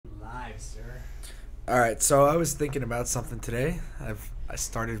sir. All right, so I was thinking about something today. I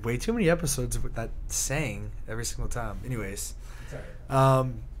started way too many episodes with that saying every single time. Anyways,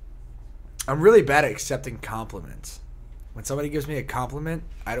 I'm really bad at accepting compliments. When somebody gives me a compliment,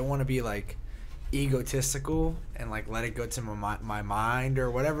 I don't want to be like egotistical and like let it go to my mind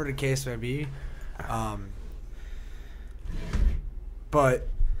or whatever the case may be. But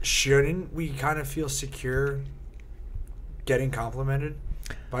shouldn't we kind of feel secure getting complimented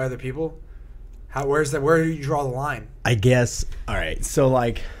by other people? Where do you draw the line? I guess. All right. So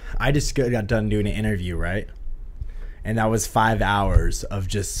like, I just got done doing an interview, right? And that was 5 hours of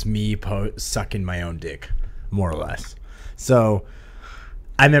just me sucking my own dick, more or less. So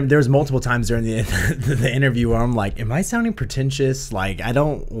I remember there was multiple times during the interview where I'm like, am I sounding pretentious? Like, I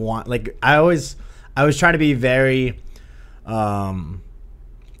don't want, like, I was trying to be very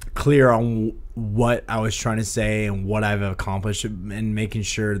clear on what I was trying to say and what I've accomplished, and making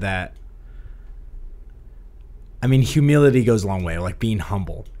sure that, I mean, humility goes a long way, like being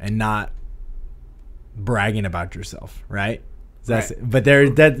humble and not bragging about yourself, right? Right. But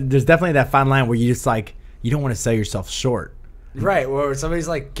there's definitely that fine line where you just like, you don't want to sell yourself short. Right. Well, somebody's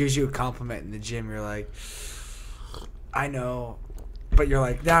like gives you a compliment in the gym, you're like, I know, but you're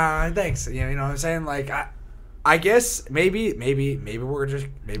like, nah, thanks. You know what I'm saying? Like, I guess maybe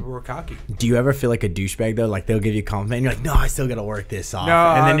we're cocky. Do you ever feel like a douchebag though? Like they'll give you a compliment and you're like, no, I still got to work this off.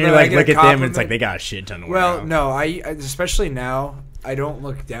 No, and then you're no, like, I look get at a them and it's like, compliment. they got a shit ton of work. Well, out. no, I especially now I don't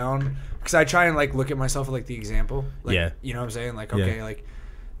look down because I try and like look at myself like the example. Like, Yeah. You know what I'm saying? Like, Yeah. okay,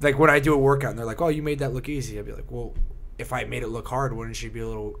 like when I do a workout and they're like, oh, you made that look easy. I'd be like, well, if I made it look hard, wouldn't you be a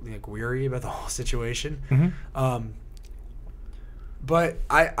little like weary about the whole situation? Mm-hmm. But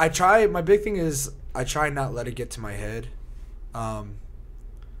I try. My big thing is I try not let it get to my head,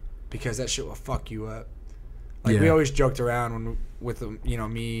 because that shit will fuck you up. Like we Yeah. always joked around with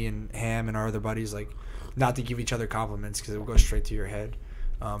me and Ham and our other buddies, like not to give each other compliments because it will go straight to your head.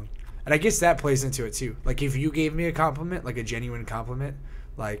 And I guess that plays into it too. Like if you gave me a compliment, like a genuine compliment,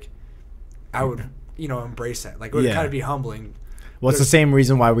 like I would embrace that. Like it would Yeah. kind of be humbling. Well, it's the same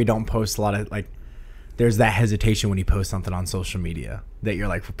reason why we don't post a lot of, like, there's that hesitation when you post something on social media that you're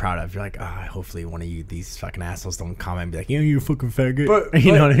like proud of. You're like, hopefully one of these fucking assholes don't comment and be like, you fucking faggot. But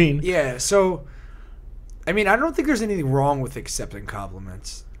you know what I mean? Yeah. So, I mean, I don't think there's anything wrong with accepting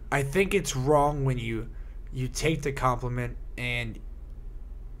compliments. I think it's wrong when you take the compliment and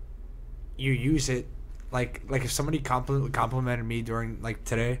you use it, like if somebody complimented me during like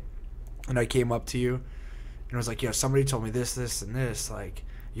today, and I came up to you and was like, yo, somebody told me this, and this, like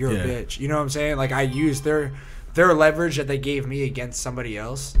you're Yeah. a bitch. You know what I'm saying? Like I used their leverage that they gave me against somebody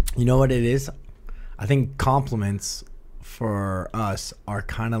else. You know what it is? I think compliments for us are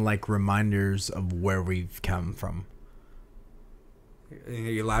kind of like reminders of where we've come from.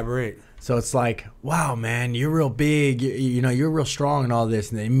 You elaborate. So it's like, wow, man, you're real big. You're real strong and all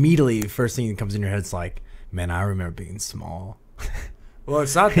this. And then immediately, first thing that comes in your head is like, man, I remember being small. Well,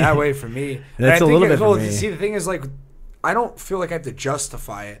 it's not that way for me. That's And a little bit for well, me. See, the thing is, like, I don't feel like I have to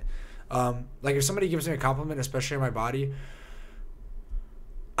justify it. Like, if somebody gives me a compliment, especially on my body,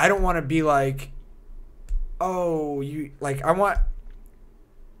 I don't want to be like, oh, you like. I want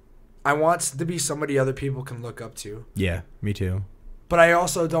to be somebody other people can look up to. Yeah, me too. But I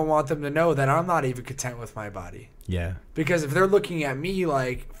also don't want them to know that I'm not even content with my body. Yeah. Because if they're looking at me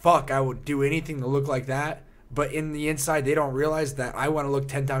like, fuck, I would do anything to look like that, but in the inside they don't realize that I want to look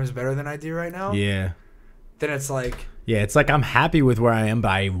 10 times better than I do right now, Yeah. then it's like... Yeah, it's like I'm happy with where I am,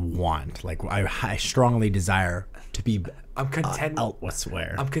 but I want, like, I strongly desire to be I'm content.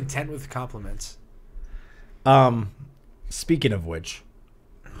 elsewhere. I'm content with compliments. Speaking of which,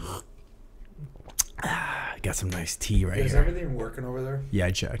 I got some nice tea right Is here. everything working over there? Yeah,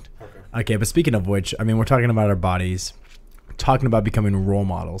 I checked. Okay. Okay, but speaking of which, I mean, we're talking about our bodies, talking about becoming role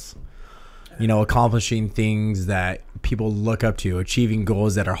models, accomplishing things that people look up to, achieving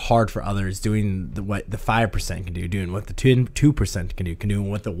goals that are hard for others, doing what the 5% can do, doing what the 2% can do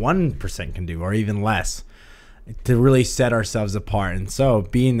what the 1% can do, or even less, to really set ourselves apart. And so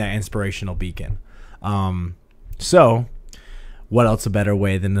being that inspirational beacon. So what else a better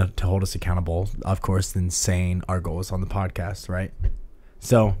way than to hold us accountable, of course, than saying our goals on the podcast, right?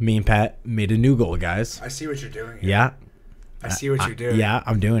 So me and Pat made a new goal, guys. I see what you're doing here. Yeah. I see what you're doing. Yeah,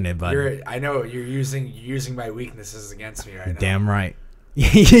 I'm doing it, but I know you're using my weaknesses against me right now. damn right.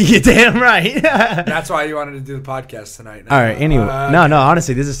 You're damn right. That's why you wanted to do the podcast tonight. All right. Anyway, no.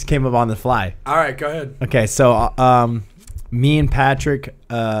 Honestly, this just came up on the fly. All right, go ahead. Okay, so me and Patrick,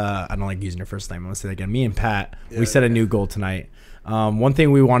 I don't like using your first name. I'm gonna say that again. Me and Pat, we set a new goal tonight. One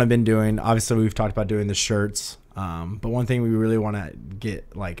thing we want to been doing, obviously, we've talked about doing the shirts, But one thing we really want to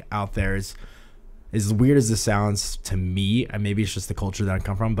get like out there is, as weird as this sounds to me, and maybe it's just the culture that I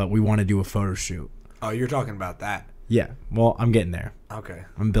come from, but we want to do a photo shoot. Oh, you're talking about that. Yeah. Well, I'm getting there. Okay.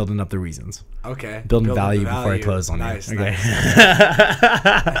 I'm building up the reasons. Okay. Building value before I close on nice, you. Okay.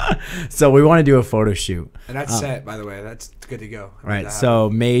 Nice. So we want to do a photo shoot. And that's set, by the way. That's good to go. Right. So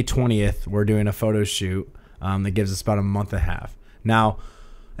May 20th, we're doing a photo shoot that gives us about a month and a half. Now,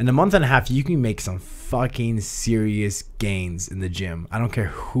 in a month and a half, you can make some fucking serious gains in the gym. I don't care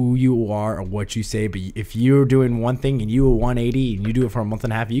who you are or what you say, but if you're doing one thing and you a 180 and you do it for a month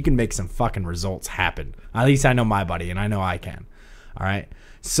and a half, you can make some fucking results happen. At least I know my body, and I know I can. All right.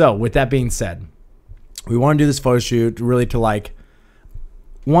 So with that being said, we want to do this photo shoot really to like,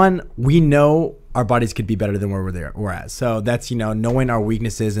 one, we know our bodies could be better than where we're at. So that's, knowing our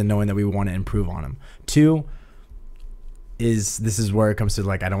weaknesses and knowing that we want to improve on them. Two, this is where it comes to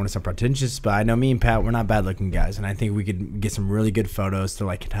like, I don't want to sound pretentious, but I know me and Pat, we're not bad looking guys, and I think we could get some really good photos to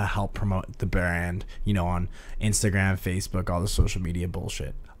help promote the brand, on Instagram, Facebook, all the social media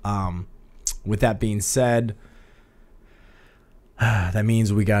bullshit. With that being said, that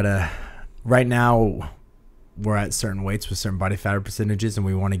means we gotta, right now we're at certain weights with certain body fat percentages, and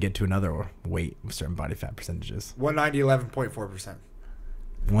we want to get to another weight with certain body fat percentages. 190, 11.4%.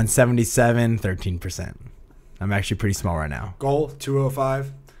 177, 13%. I'm actually pretty small right now. Goal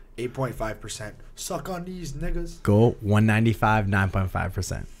 205, 8.5%. Suck on these niggas. Goal 195,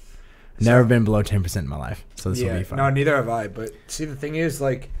 9.5%. Never been below 10% in my life, so this will be fun. No, neither have I. But see, the thing is,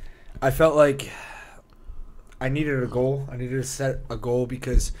 like, I felt like I needed a goal. I needed to set a goal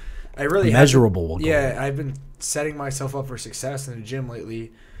because I really measurable goal. Yeah, I've been setting myself up for success in the gym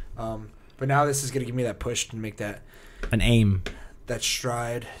lately, but now this is gonna give me that push to make that an aim, that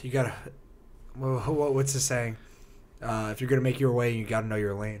stride. You gotta. What's the saying? If you're gonna make your way, you gotta know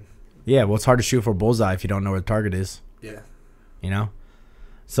your lane. Yeah, well, it's hard to shoot for a bullseye if you don't know where the target is. Yeah.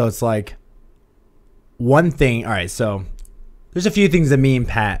 So it's like one thing. All right, so there's a few things that me and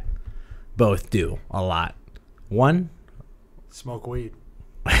Pat both do a lot. One, smoke weed.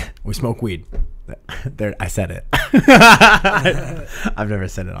 We smoke weed. There, I said it. I've never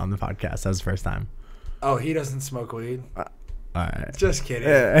said it on the podcast. That was the first time. Oh, he doesn't smoke weed. All right. Just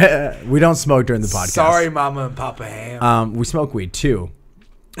kidding. We don't smoke during the podcast. Sorry, Mama and Papa Ham. We smoke weed too.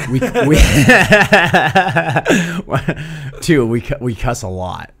 We cuss a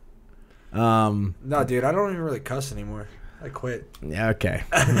lot. No, dude, I don't even really cuss anymore. I quit. Yeah, okay.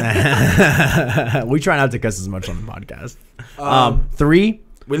 We try not to cuss as much on the podcast. 3,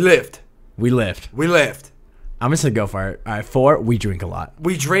 we lift. We lift. I'm just gonna go for it. All right, 4, we drink a lot.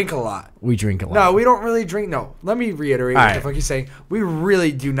 We drink a lot. No, we don't really drink. No, let me reiterate what the fuck you're saying. We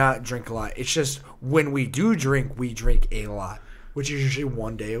really do not drink a lot. It's just when we do drink, we drink a lot, which is usually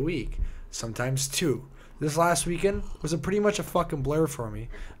 1 day a week, sometimes 2. This last weekend was pretty much a fucking blur for me.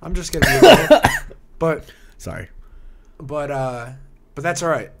 I'm just gonna be real. But sorry. But that's all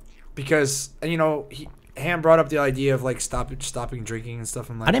right because Ham brought up the idea of like stopping drinking and stuff.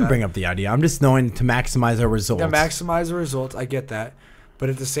 I didn't bring up the idea. I'm just knowing to maximize our results. Yeah, maximize the results. I get that, but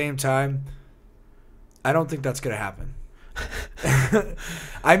at the same time, I don't think that's gonna happen.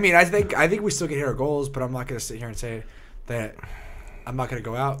 I mean, I think we still can hit our goals, but I'm not gonna sit here and say that I'm not gonna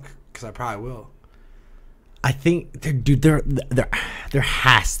go out because I probably will. I think, dude, there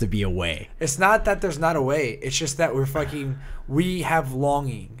has to be a way. It's not that there's not a way. It's just that we have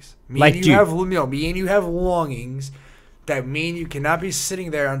longings. Me like, and you have longings that mean you cannot be sitting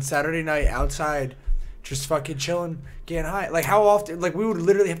there on Saturday night outside just fucking chilling, getting high. Like, how often, like, we would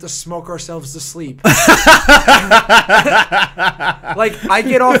literally have to smoke ourselves to sleep. Like, I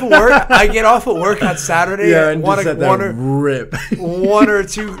get off of work on Saturday at one or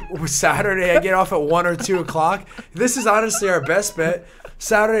 2 Saturday. I get off at 1 or 2 o'clock. This is honestly our best bet.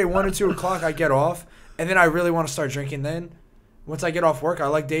 Saturday, 1 or 2 o'clock, I get off, and then I really want to start drinking then. Once I get off work, I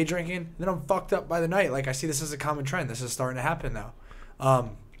like day drinking. Then I'm fucked up by the night. Like, I see this as a common trend. This is starting to happen now,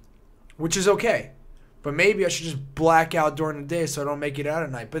 which is okay. But maybe I should just black out during the day so I don't make it out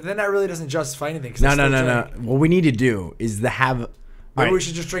at night. But then that really doesn't justify anything. No. What we need to do is Maybe we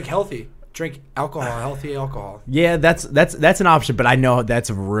should just drink healthy. Drink alcohol, healthy alcohol. Yeah, that's an option, but I know that's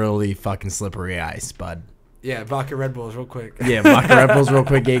really fucking slippery ice, bud. Yeah, vodka Red Bulls real quick. Yeah, vodka Red Bulls real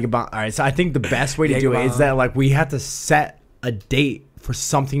quick. All right, so I think the best way to do it is that like we have to set a date for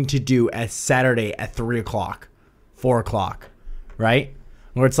something to do at Saturday at 3 o'clock, 4 o'clock, right?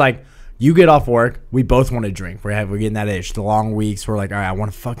 Where it's like you get off work, we both want to drink. We're getting that age. The long weeks, we're like, all right, I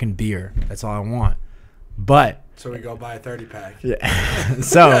want a fucking beer. That's all I want. But so we go buy a 30-pack. Yeah.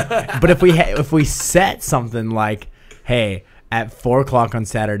 So, but if we set something like, hey, at 4 o'clock on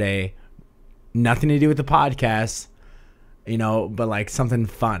Saturday, nothing to do with the podcast, you know, but like something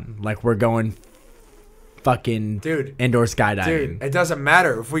fun. Like we're going fucking indoor skydiving. Dude, it doesn't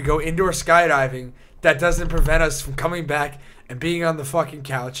matter if we go indoor skydiving. That doesn't prevent us from coming back and being on the fucking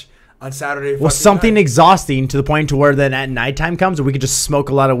couch on Saturday. Well, something exhausting to the point to where then at nighttime comes, we could just smoke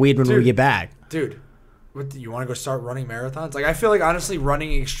a lot of weed when we get back. Dude, what, you want to go start running marathons? Like, I feel like honestly,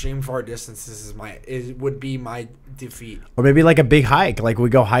 running extreme far distances would be my defeat. Or maybe like a big hike. Like we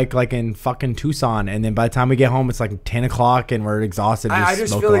go hike like in fucking Tucson, and then by the time we get home, it's like 10 o'clock and we're exhausted. I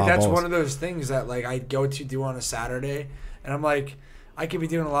just feel like that's one of those things that like I go to do on a Saturday, and I'm like, I could be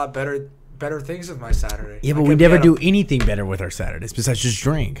doing a lot better things with my Saturday. Yeah, but we never do anything better with our Saturdays besides just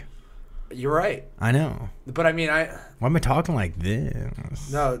drink. You're right. I know. But I mean, why am I talking like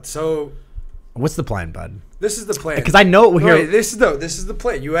this? No, so what's the plan, bud? This is the plan. Because I know we're here. Wait, this is the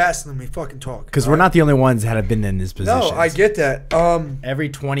plan. You asked, and let me fucking talk. Because we're not the only ones that have been in this position. No, I get that. Every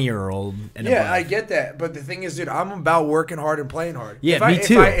 20-year-old. Yeah, I get that. But the thing is, dude, I'm about working hard and playing hard. Yeah, me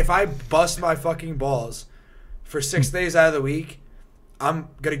too. If I bust my fucking balls for 6 days out of the week, I'm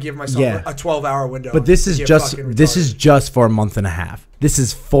gonna give myself a 12-hour window. But this is just for a month and a half. This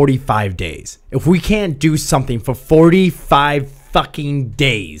is 45 days. If we can't do something for 45 fucking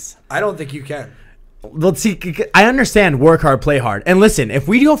days, I don't think you can. Let's see. I understand work hard, play hard. And listen, if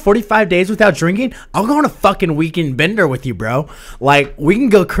we go 45 days without drinking, I'll go on a fucking weekend bender with you, bro. Like, we can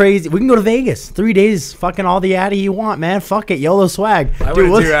go crazy. We can go to Vegas. 3 days, fucking all the Addy you want, man. Fuck it. YOLO swag. I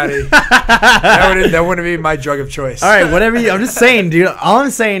wouldn't do Addy. that wouldn't be my drug of choice. All right, whatever. I'm just saying, dude. All I'm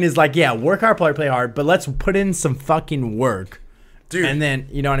saying is, like, yeah, work hard, play hard, but let's put in some fucking work. Dude. And then,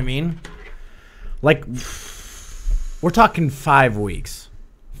 you know what I mean? Like, we're talking 5 weeks.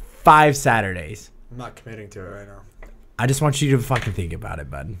 5 Saturdays. I'm not committing to it right now. I just want you to fucking think about it,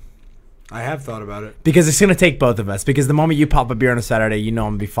 bud. I have thought about it. Because it's going to take both of us. Because the moment you pop a beer on a Saturday, you know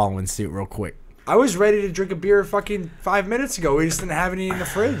I'm going to be following suit real quick. I was ready to drink a beer fucking 5 minutes ago. We just didn't have any in the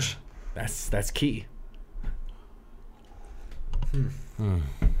fridge. That's key.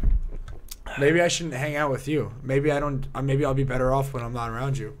 Maybe I shouldn't hang out with you. Maybe I'll be better off when I'm not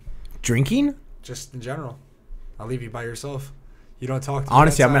around you. Drinking? Just in general. I'll leave you by yourself. You don't talk to me.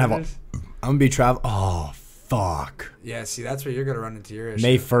 Honestly, I'm gonna be travel. Oh fuck. Yeah, see, that's where you're gonna run into your issue.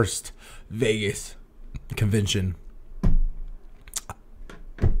 May 1st, Vegas convention.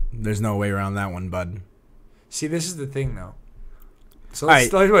 There's no way around that one, bud. See, this is the thing, though. So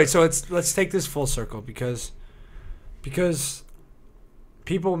let's take this full circle because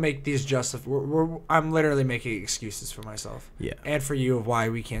people make these I'm literally making excuses for myself. Yeah. And for you of why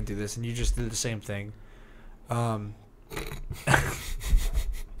we can't do this, and you just did the same thing.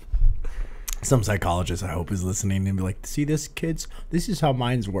 Some psychologist, I hope, is listening and be like, see this, kids? This is how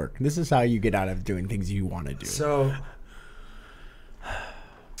minds work. This is how you get out of doing things you want to do. So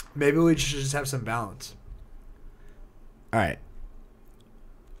maybe we should just have some balance. All right.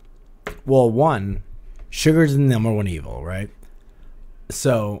 Well, one, sugar's the number one evil, right?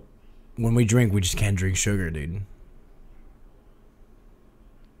 So when we drink, we just can't drink sugar, dude.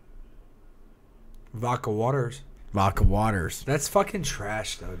 Vodka waters. That's fucking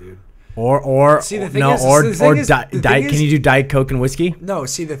trash, though, dude. Or see, the thing no, is, or the thing is, diet. Can you do Diet Coke and whiskey? No.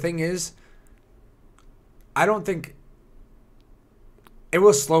 See, the thing is, I don't think it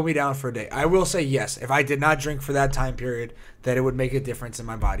will slow me down for a day. I will say yes, if I did not drink for that time period, that it would make a difference in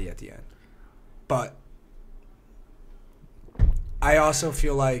my body at the end. But I also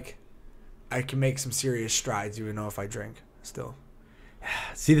feel like I can make some serious strides, even though if I drink still.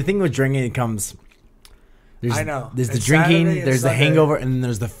 See, the thing with drinking, it comes. I know. There's the drinking, there's the hangover, and then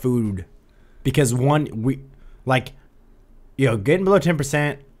there's the food. Because getting below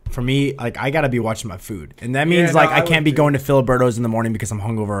 10%, for me, like, I gotta be watching my food. And that means, I can't be going to Filiberto's in the morning because I'm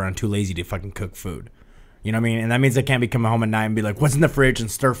hungover and I'm too lazy to fucking cook food. You know what I mean? And that means I can't be coming home at night and be like, what's in the fridge,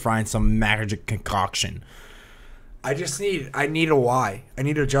 and stir frying some magic concoction. I need a why. I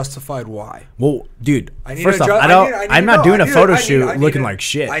need a justified why. Well, dude, first off, I'm not doing a photo shoot looking like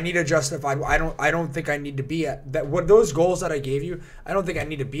shit. I need a justified. I don't think I need to be at that. What those goals that I gave you, I don't think I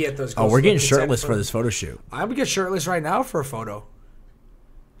need to be at those goals. Oh, we're getting shirtless for this photo shoot. I'm gonna get shirtless right now for a photo.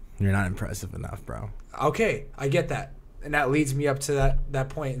 You're not impressive enough, bro. Okay, I get that, and that leads me up to that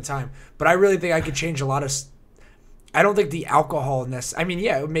point in time. But I really think I could change a lot of. I don't think the alcohol I mean,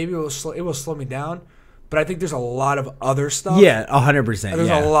 yeah, maybe it will slow me down. But I think there's a lot of other stuff. Yeah, 100%. There's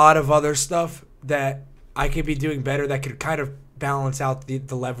a lot of other stuff that I could be doing better that could kind of balance out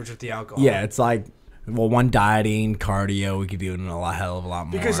the leverage with the alcohol. Yeah, it's like, well, one, dieting, cardio, we could be doing a hell of a lot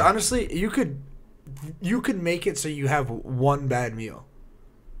more. Because honestly, you could make it so you have one bad meal.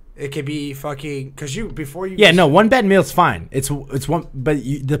 It could be fucking because you before you. Yeah, no, one bad meal's fine. It's one, but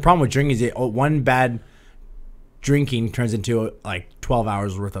the problem with drinking is one bad drinking turns into like 12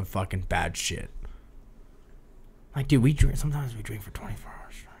 hours worth of fucking bad shit. Like, dude, we drink. Sometimes we drink for 24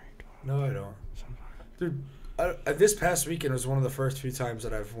 hours straight. No, I don't. Dude, this past weekend was one of the first few times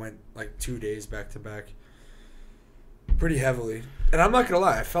that I've went like 2 days back to back. Pretty heavily. And I'm not gonna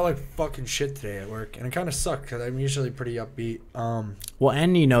lie, I felt like fucking shit today at work, and it kind of sucked because I'm usually pretty upbeat. Well,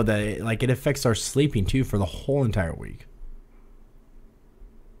 and you know that it affects our sleeping too for the whole entire week.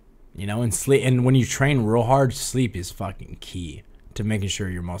 You know, and when you train real hard, sleep is fucking key to making sure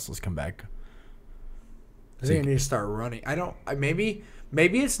your muscles come back. I think I need to start running. Maybe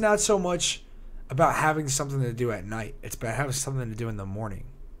it's not so much about having something to do at night. It's about having something to do in the morning.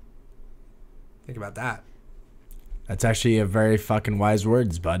 Think about that. That's actually a very fucking wise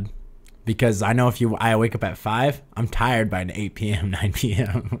words, bud. Because I know I wake up at 5, I'm tired by 8 p.m., 9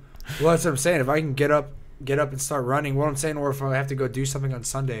 p.m. Well, that's what I'm saying. If I can get up and start running, what I'm saying, or if I have to go do something on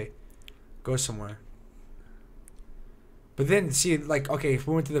Sunday, go somewhere. But then, see, like, okay, if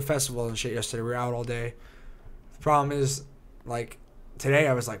we went to the festival and shit yesterday, we were out all day. The problem is, like, today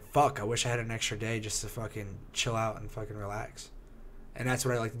I was like, fuck, I wish I had an extra day just to fucking chill out and fucking relax. And that's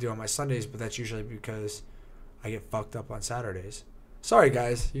what I like to do on my Sundays, but that's usually because I get fucked up on Saturdays. Sorry,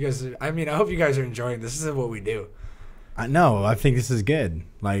 guys. I hope you guys are enjoying this. This is what we do. I know. I think this is good.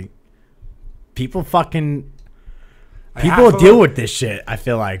 Like, people deal with this shit, I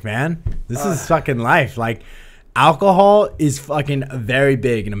feel like, man. This is fucking life. Like, alcohol is fucking very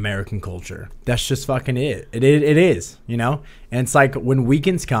big in American culture. That's just fucking it. It is, you know? And it's like when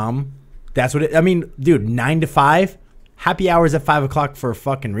weekends come, that's what dude, 9 to 5, happy hours at 5 o'clock for a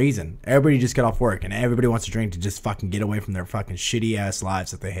fucking reason. Everybody just got off work and everybody wants to drink to just fucking get away from their fucking shitty ass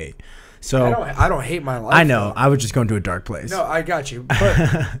lives that they hate. So I don't hate my life. I know. Though. I was just going to a dark place. No, I got you.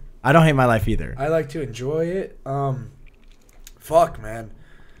 But I don't hate my life either. I like to enjoy it. Fuck, man.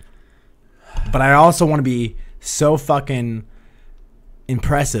 But I also want to be so fucking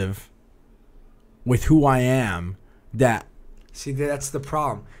impressive with who I am that... See, that's the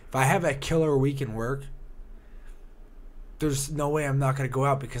problem. If I have a killer week in work, there's no way I'm not going to go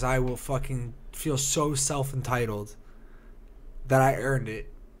out because I will fucking feel so self-entitled that I earned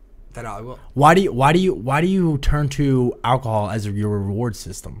it that I will. Why do you turn to alcohol as your reward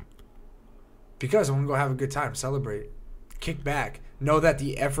system? Because I want to go have a good time, celebrate, kick back, know that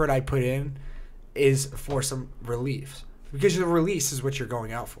the effort I put in is for some relief. Because the release is what you're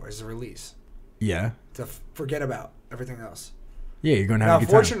going out for, is the release. Yeah. To forget about everything else. Yeah, you're going to have a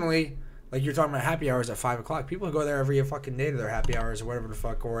good time. Unfortunately, like you're talking about happy hours at 5 o'clock. People go there every fucking day to their happy hours or whatever the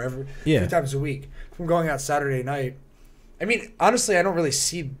fuck, or every 2 times a week. If I'm going out Saturday night, I mean, honestly, I don't really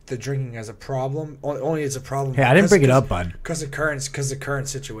see the drinking as a problem. Only as a problem. Hey, I didn't bring it up, bud. Because the current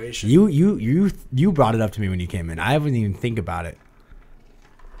situation. You brought it up to me when you came in. I didn't even think about it.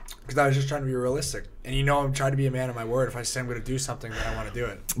 Because I was just trying to be realistic. And I'm trying to be a man of my word. If I say I'm going to do something, then I want to do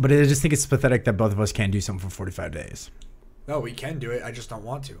it. But I just think it's pathetic that both of us can't do something for 45 days. No, we can do it. I just don't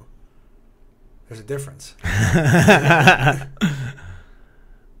want to. There's a difference.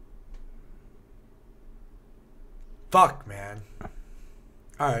 Fuck, man.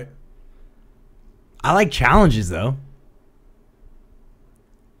 All right. I like challenges, though.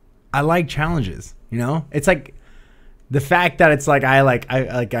 I like challenges. You know, it's like the fact that it's like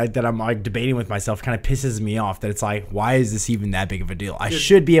that I'm like debating with myself kind of pisses me off. That it's like, why is this even that big of a deal? I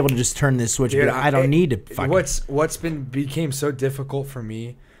should be able to just turn this switch. Dude, I don't need to. Fucking... became so difficult for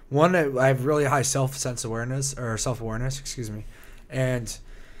me. One, I have really high self-awareness, excuse me, and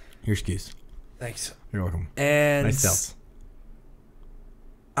your excuse. Thanks. You're welcome. And nice self.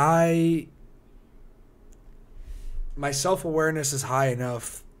 My self-awareness is high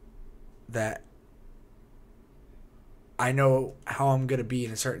enough that I know how I'm going to be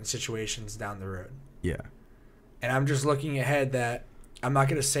in certain situations down the road. Yeah. And I'm just looking ahead that I'm not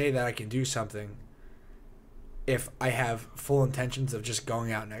going to say that I can do something if I have full intentions of just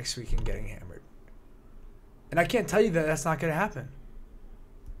going out next week and getting hammered. And I can't tell you that that's not going to happen.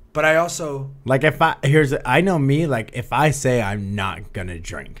 But I also... Like, I know me, like, if I say I'm not going to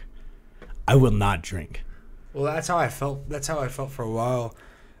drink, I will not drink. Well, that's how I felt. That's how I felt for a while.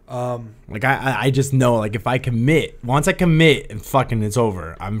 Like, I just know, like, if I commit, once I commit, and fucking it's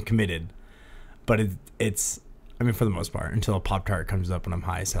over. I'm committed. But it's, I mean, for the most part, until a Pop-Tart comes up and I'm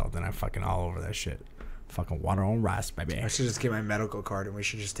high as hell, then I'm fucking all over that shit. Fucking water on rice, baby. I should just get my medical card and we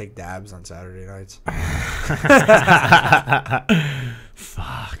should just take dabs on Saturday nights.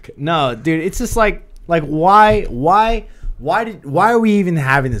 Fuck. No, dude, it's just like why are we even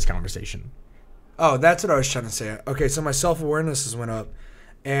having this conversation? Oh, that's what I was trying to say. Okay, so my self-awareness has went up,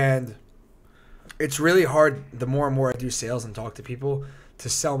 And it's really hard the more and more I do sales and talk to people to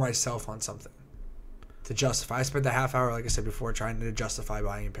sell myself on something, to justify. I spent the half hour, like I said before, trying to justify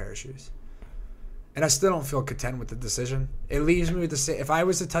buying a pair of shoes. And I still don't feel content with the decision. It leaves me with the same. If I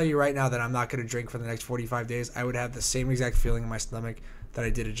was to tell you right now that I'm not going to drink for the next 45 days, I would have the same exact feeling in my stomach that I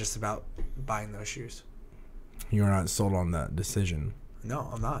did at just about buying those shoes. You're not sold on that decision. No,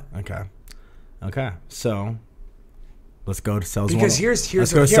 I'm not. Okay. So let's go to sales. Because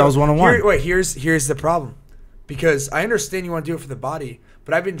let's go to sales 101. Here's the problem. Because I understand you want to do it for the body,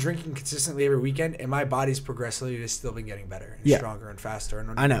 but I've been drinking consistently every weekend, and my body's progressively just still been getting better and stronger and faster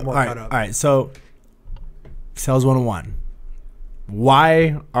and I know. more All cut up. right. So sales 101.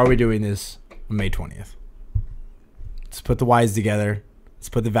 Why are we doing this on May 20th? Let's put the whys together. Let's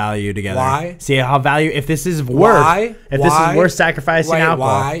put the value together. Why? See how value. If this is worth. This is worth sacrificing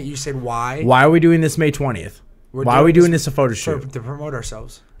alcohol. Why? You said why? Why are we doing this May 20th? Why are we doing this a photo shoot? To promote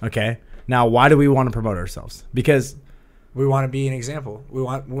ourselves. Okay. Now, why do we want to promote ourselves? Because we want to be an example. We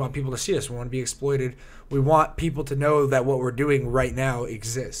want people to see us. We want to be exploited. We want people to know that what we're doing right now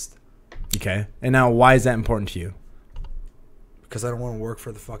exists. Okay. And now, why is that important to you? Because I don't want to work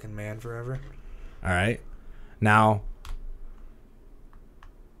for the fucking man forever. All right. Now,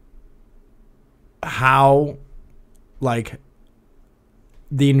 how, like,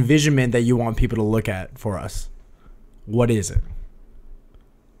 the envisionment that you want people to look at for us, what is it?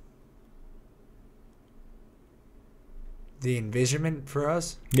 The envisionment for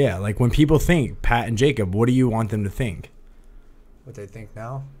us? Yeah, like when people think Pat and Jacob, what do you want them to think? What they think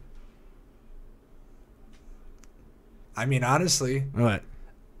now? I mean, honestly, What?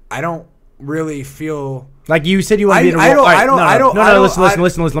 I don't really feel like you said you want to be a role model.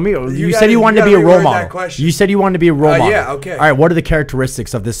 Listen. Let me. You said you wanted to be a role model. You said you wanted to be a role model. Yeah, okay. All right. What are the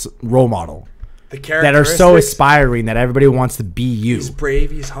characteristics of this role model? The characteristics that are so aspiring that everybody wants to be you. He's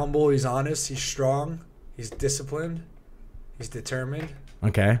brave. He's humble. He's honest. He's strong. He's disciplined. He's determined.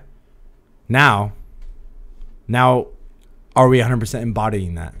 Okay. Now, are we 100%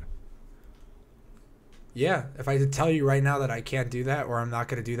 embodying that? Yeah. If I could tell you right now that I can't do that or I'm not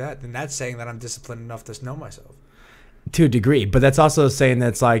going to do that, then that's saying that I'm disciplined enough to know myself. To a degree. But that's also saying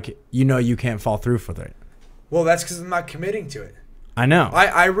that's like, you can't fall through for it. Well, that's because I'm not committing to it. I know.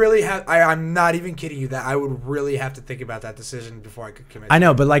 I really have. I'm not even kidding you that I would really have to think about that decision before I could commit. I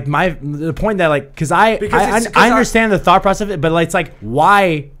know, but like the point that like because I understand the thought process of it, but it's like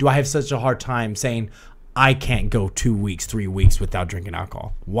why do I have such a hard time saying I can't go 2 weeks, 3 weeks without drinking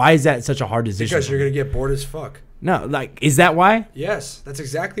alcohol? Why is that such a hard decision? Because you're gonna get bored as fuck. No, like is that why? Yes, that's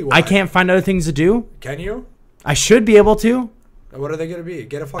exactly why. I can't find other things to do. Can you? I should be able to. What are they going to be?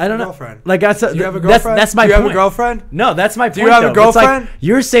 Get a fucking girlfriend. Like that's do you have a girlfriend? That's my point. Do you have a girlfriend? No, that's my point. Do you have a girlfriend? Like,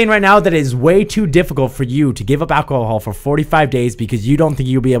 you're saying right now that it is way too difficult for you to give up alcohol for 45 days because you don't think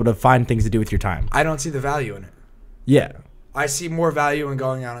you'll be able to find things to do with your time. I don't see the value in it. Yeah. I see more value in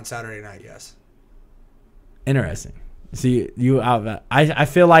going out on Saturday night, yes. Interesting. See, I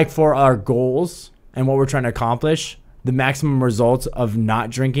feel like for our goals and what we're trying to accomplish, the maximum results of not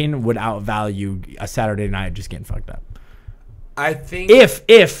drinking would outvalue a Saturday night just getting fucked up. I think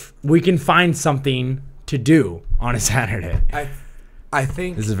if we can find something to do on a Saturday. I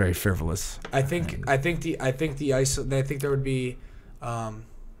think this is very frivolous. I think there would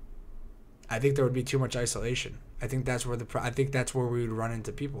be too much isolation. I think that's where we would run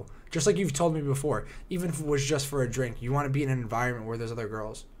into people. Just like you've told me before, even if it was just for a drink, you want to be in an environment where there's other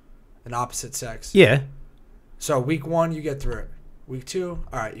girls, an opposite sex. Yeah. So week 1 you get through it. Week 2,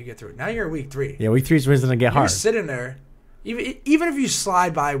 all right, you get through it. Now you're at week 3. Yeah, week 3 is going to get hard. You're sitting there. Even if you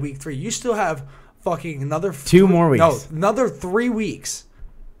slide by week 3, you still have fucking another 2 more weeks. No, another 3 weeks.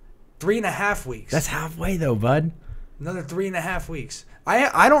 3.5 weeks. That's halfway though, bud. Another 3.5 weeks.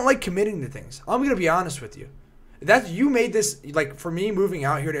 I don't like committing to things. I'm gonna be honest with you. You made this, like, for me moving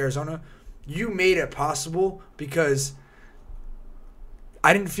out here to Arizona, you made it possible because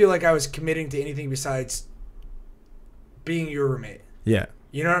I didn't feel like I was committing to anything besides being your roommate. Yeah.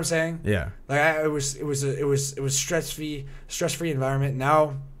 You know what I'm saying? Yeah. Like it was stress-free environment.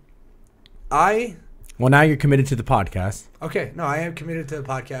 Now now you're committed to the podcast. Okay, no, I am committed to the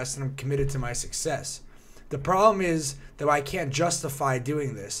podcast and I'm committed to my success. The problem is that I can't justify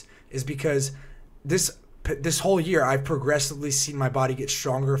doing this is because this whole year I've progressively seen my body get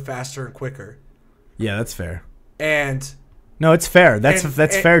stronger, faster, and quicker. Yeah, that's fair. And no, it's fair. That's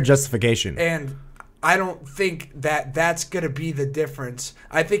fair justification. And I don't think that that's going to be the difference.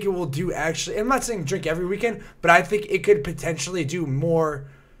 I think it will do actually. I'm not saying drink every weekend, but I think it could potentially do more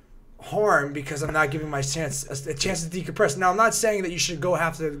harm because I'm not giving my chance a chance to decompress. Now, I'm not saying that you should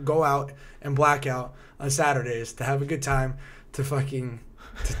have to go out and black out on Saturdays to have a good time to fucking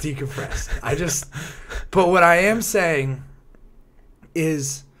to decompress. But what I am saying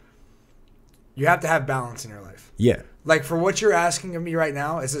is you have to have balance in your life. Yeah. Like, for what you're asking of me right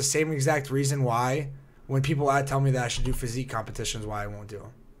now is the same exact reason why when people tell me that I should do physique competitions, why I won't do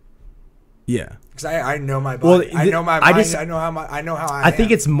them. Yeah. Because I know my body. Well, I know my mind. I know how I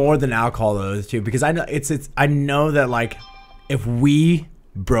think am. it's more than alcohol though too, because I know I know that like if we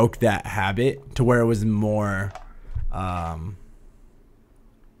broke that habit to where it was more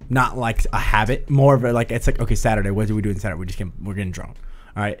not like a habit, more of a like, it's like, okay, Saturday, what do we do on Saturday? We're getting drunk.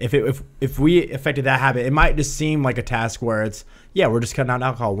 All right. If we affected that habit, it might just seem like a task where it's, yeah, we're just cutting out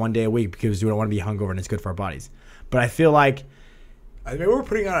alcohol one day a week because we don't want to be hungover and it's good for our bodies. But I feel like we're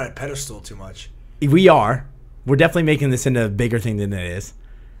putting it on a pedestal too much. We're definitely making this into a bigger thing than it is,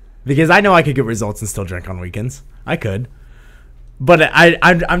 because I know I could get results and still drink on weekends. I could. But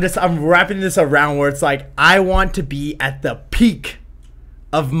I'm wrapping this around where it's like, I want to be at the peak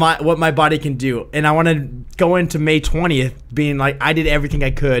of what my body can do, and I want to go into May 20th being like, I did everything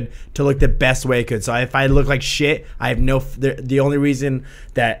I could to look the best way I could. So if I look like shit, I have the only reason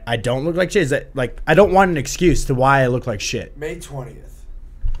that I don't look like shit is that, like, I don't want an excuse to why I look like shit. May 20th.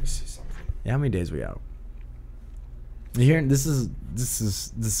 Let me see something. Yeah, how many days we out? You hearing? This is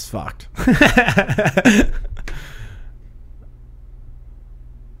fucked.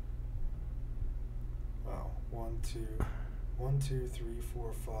 Wow. 1, 2, 3,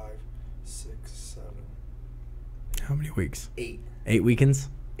 4, 5, 6, 7. How many weeks? 8. 8 weekends?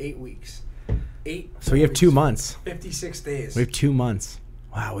 8 weeks. 8. So we have 2 months. 56 days. We have 2 months.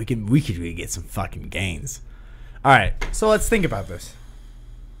 Wow, we could really get some fucking gains. All right, so let's think about this.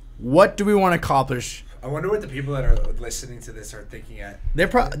 What do we want to accomplish? I wonder what the people that are listening to this are thinking at.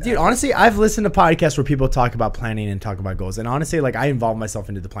 Dude, honestly, I've listened to podcasts where people talk about planning and talk about goals. And honestly, like, I involve myself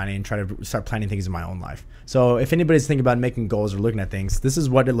into the planning and try to start planning things in my own life. So if anybody's thinking about making goals or looking at things, this is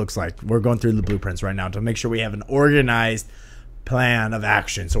what it looks like. We're going through the blueprints right now to make sure we have an organized plan of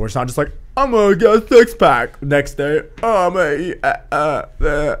action. So it's not just like, I'm going to get a six-pack next day. Oh, I'm going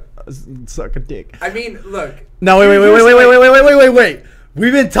to suck a dick. I mean, look. No, wait.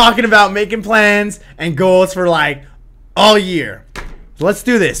 We've been talking about making plans and goals for like all year. So let's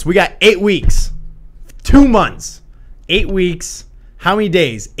do this. We got 8 weeks, 2 months, 8 weeks. How many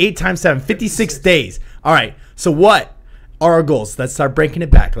days? 8 times 7, 56 days. All right. So what are our goals? Let's start breaking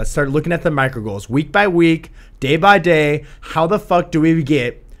it back. Let's start looking at the micro goals week by week, day by day. How the fuck do we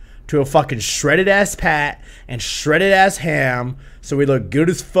get to a fucking shredded ass pat and shredded ass ham so we look good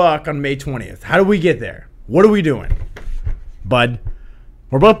as fuck on May 20th? How do we get there? What are we doing? Bud,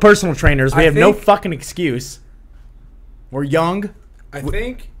 we're both personal trainers. We have no fucking excuse. We're young. I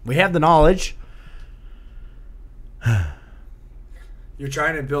think we have the knowledge. You're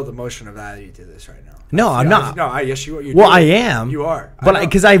trying to build emotional value to this right now. No, I'm not. Yes, you are. Well, I am. You are. But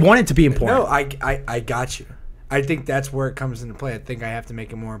because I want it to be important. No, I got you. I think that's where it comes into play. I think I have to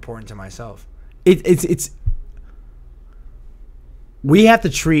make it more important to myself. It's we have to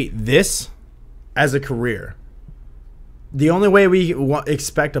treat this as a career. The only way we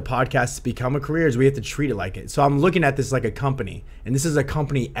expect a podcast to become a career is we have to treat it like it. So I'm looking at this like a company, and this is a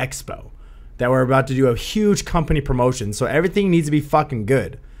company expo that we're about to do a huge company promotion. So everything needs to be fucking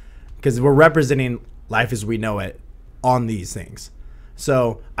good because we're representing life as we know it on these things.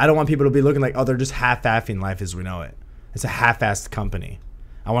 So I don't want people to be looking like, oh, they're just half-assing life as we know it. It's a half-assed company.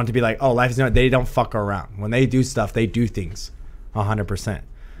 I want it to be like, oh, life is not. They don't fuck around. When they do stuff, they do things 100%.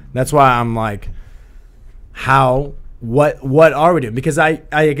 That's why I'm like, what are we doing? Because I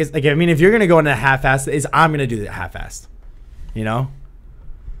guess, like, I mean, if you're gonna go into half-assed, I'm gonna do the half-assed. You know?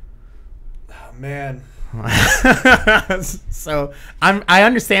 Oh, man. So I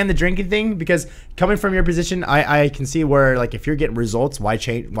understand the drinking thing because coming from your position, I can see where, like, if you're getting results, why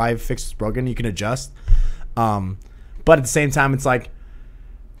change? Why fix what's broken? You can adjust. But at the same time, it's like,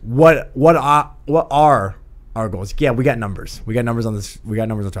 what are our goals? Yeah, we got numbers. We got numbers on this. We got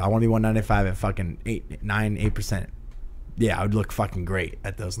numbers on top. I want to be 195 at fucking 8%. Yeah, I would look fucking great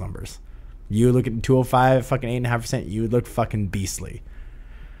at those numbers. You look at 205 at fucking 8.5%. You would look fucking beastly.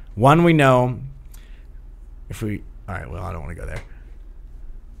 One, we know if we. All right, well, I don't want to go there.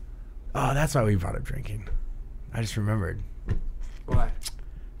 Oh, that's why we brought up drinking. I just remembered. Why?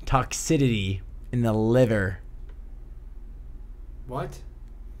 Toxicity in the liver. What?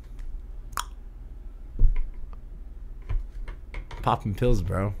 Popping pills,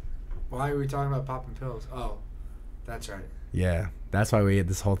 bro. Why are we talking about popping pills? Oh, that's right. Yeah, that's why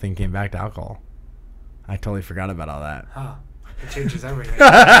this whole thing came back to alcohol. I totally forgot about all that. Huh. It changes everything.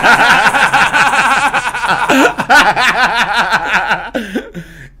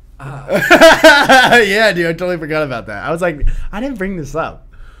 Yeah, dude, I totally forgot about that. I was like, I didn't bring this up.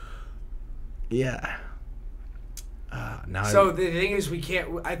 Yeah. Now So the thing is, we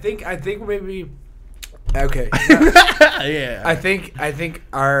can't. I think maybe. Okay. yeah. I think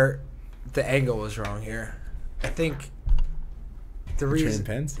the angle was wrong here. I think the reason.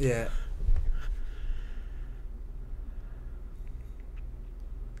 Pins? Yeah.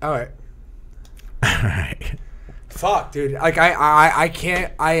 All right. All right. Fuck, dude. Like I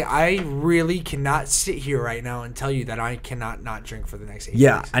can't. I really cannot sit here right now and tell you that I cannot not drink for the next 8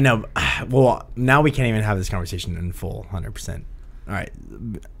 Yeah, weeks. I know. Well, now we can't even have this conversation in full, 100%. All right.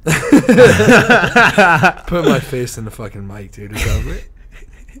 Put my face in the fucking mic, dude. It's over it.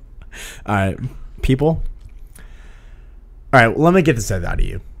 All right, people. All right, well, let me get this out of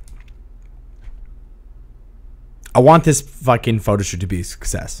you. I want this fucking photo shoot to be a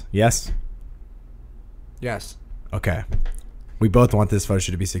success. Yes? Yes. Okay. We both want this photo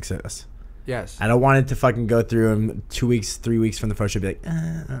shoot to be a success. Yes. I don't want it to fucking go through and 2 weeks, 3 weeks from the photo shoot be like,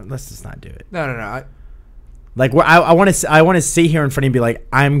 let's just not do it. No. Like, I want to sit here in front of you and be like,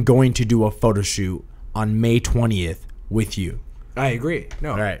 I'm going to do a photo shoot on May 20th with you. I agree.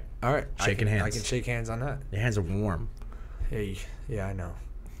 No. All right. Shaking hands. I can shake hands on that. Your hands are warm. Hey, yeah, I know.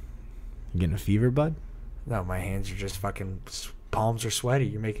 You getting a fever, bud? No, my hands are just fucking. Palms are sweaty.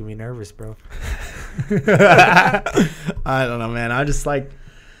 You're making me nervous, bro. I don't know, man. I just like,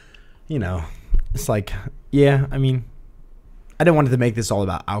 it's like, yeah, I mean, I didn't want it to make this all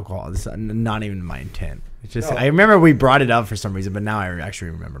about alcohol. It's not even my intent. It's just, No. I remember we brought it up for some reason, but now I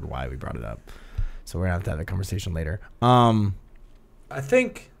actually remembered why we brought it up. So we're going to have a conversation later. I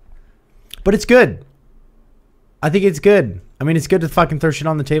think. But it's good. I think it's good. I mean, it's good to fucking throw shit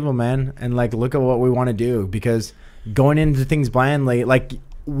on the table, man, and like look at what we want to do, because going into things blindly, like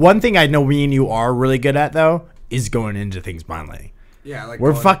one thing I know me and you are really good at though is going into things blindly. Yeah, like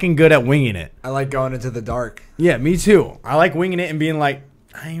We're fucking good at winging it. I like going into the dark. Yeah, me too. I like winging it and being like,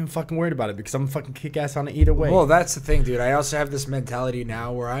 I ain't even fucking worried about it because I'm fucking kick ass on it either way. Well, that's the thing, dude. I also have this mentality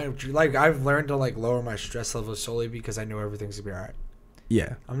now where I've learned to like lower my stress levels solely because I know everything's gonna be all right.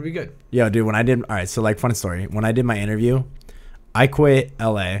 Yeah. I'm gonna be good. Yo, dude, all right, so like fun story. When I did my interview, I quit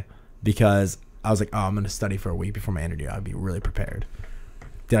LA because I was like, oh, I'm going to study for a week before my interview. I'd be really prepared.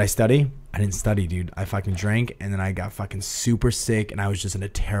 Did I study? I didn't study, dude. I fucking drank, and then I got fucking super sick, and I was just in a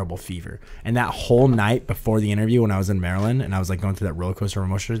terrible fever. And that whole night before the interview when I was in Maryland, and I was like going through that roller coaster of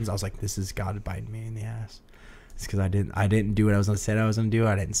emotions, I was like, this is God biting me in the ass. It's because I didn't do what I was said I was going to do.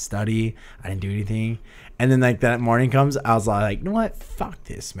 I didn't study. I didn't do anything. And then like that morning comes, I was like, you know what? Fuck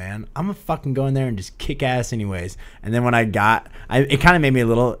this, man. I'm going to fucking go in there and just kick ass anyways. And then when it kind of made me a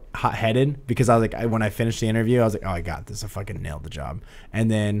little hot-headed because I was like, when I finished the interview, I was like, oh, I got this. I fucking nailed the job.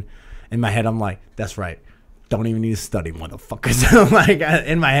 And then in my head, I'm like, that's right. Don't even need to study, motherfuckers. Like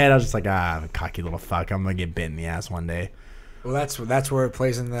in my head, I was just like, I'm a cocky little fuck. I'm going to get bit in the ass one day. Well, that's where it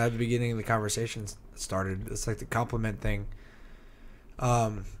plays in the beginning of the conversation started. It's like the compliment thing.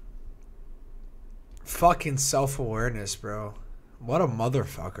 Fucking self-awareness, bro. What a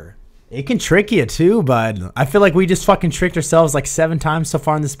motherfucker. It can trick you too, bud. I feel like we just fucking tricked ourselves like 7 times so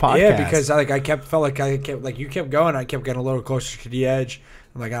far in this podcast. Yeah, because you kept going. I kept getting a little closer to the edge.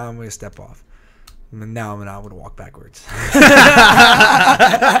 I'm like, I'm gonna step off. And now I'm gonna walk backwards.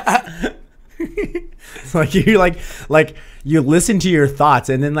 It's like you listen to your thoughts,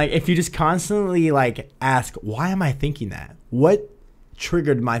 and then like if you just constantly like ask, why am I thinking that? What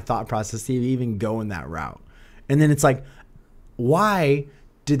triggered my thought process to even go in that route? And then it's like, why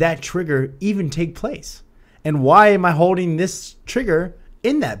did that trigger even take place? And why am I holding this trigger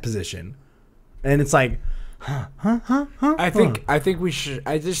in that position? And it's like, I think we should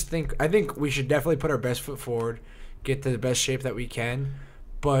definitely put our best foot forward, get to the best shape that we can,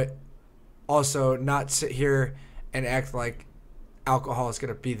 but also not sit here and act like alcohol is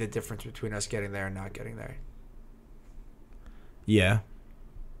going to be the difference between us getting there and not getting there. Yeah.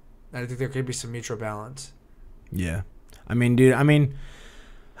 And I think there could be some mutual balance. Yeah. I mean, dude,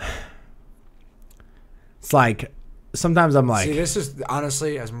 it's like, sometimes I'm like... See, this is,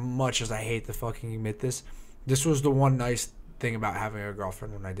 honestly, as much as I hate to fucking admit this was the one nice thing about having a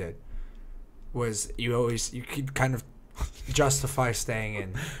girlfriend when I did. Was you could kind of justify staying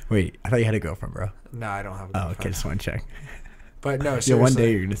in. Wait, I thought you had a girlfriend, bro. No, I don't have a Oh, girlfriend. okay, just want to check. But no, seriously. Yeah, one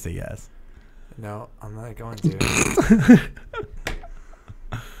day you're going to say yes. No, I'm not going to.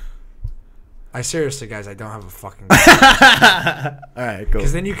 I seriously, guys, I don't have a fucking girlfriend. All right, cool.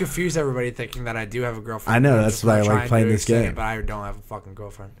 Because then you confuse everybody thinking that I do have a girlfriend. I know, I'm that's just why not I like trying playing to this extend game. it, but I don't have a fucking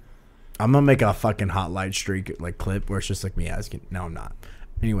girlfriend. I'm going to make a fucking hot light streak like clip where it's just like me asking. No, I'm not.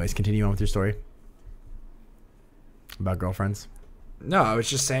 Anyways, continue on with your story. About girlfriends. No, I was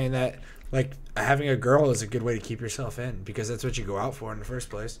just saying that like having a girl is a good way to keep yourself in because that's what you go out for in the first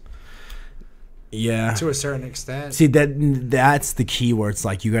place. Yeah. To a certain extent. See, that's the key where it's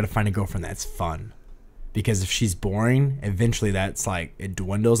like you got to find a girlfriend that's fun. Because if she's boring, eventually that's like it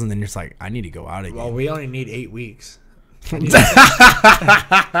dwindles, and then you're just like, I need to go out again. Well, we only need 8 weeks. I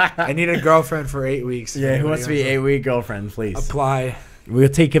need a girlfriend for 8 weeks. Yeah, who wants to be 8-week girlfriend, please? Apply. We'll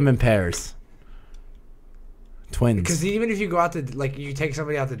take him in pairs. Twins. Because even if you go out to like you take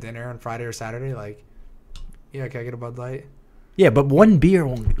somebody out to dinner on Friday or Saturday, like, yeah, can I get a Bud Light? Yeah, but one beer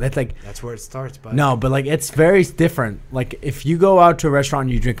won't. That's where it starts. But no, but like it's very different. Like if you go out to a restaurant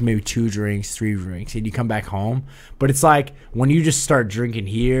and you drink maybe 2 drinks, 3 drinks, and you come back home, but it's like when you just start drinking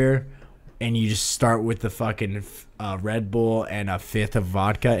here, and you just start with the fucking Red Bull and a 5th of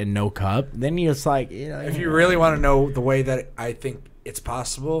vodka and no cup, then you're just like, you know. If you really want to know the way that I think it's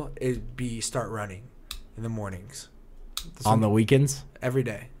possible, it'd be start running in the mornings. On the weekends? Every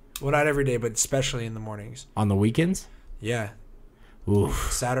day. Well, not every day, but especially in the mornings. On the weekends? Yeah.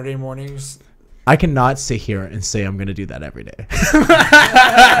 Oof. Saturday mornings. I cannot sit here and say I'm going to do that every day.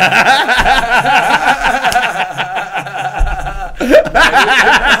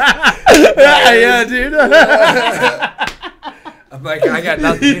 yeah, dude. I'm like, I got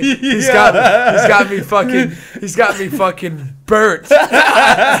nothing. He's got me fucking burnt.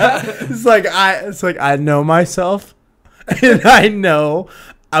 It's like I know myself, and I know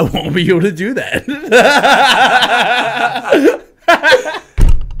I won't be able to do that.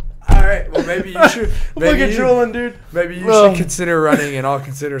 All right, well maybe you should. Look at drooling, dude. Maybe you should consider running, and I'll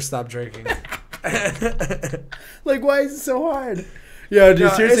consider stop drinking. Like, why is it so hard? Yeah,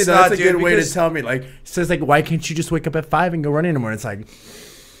 dude, seriously, that's a good way to tell me. Like, it says, like, why can't you just wake up at 5 and go running in the morning? It's like,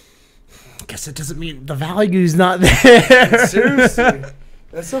 I guess it doesn't mean the value's not there. Seriously.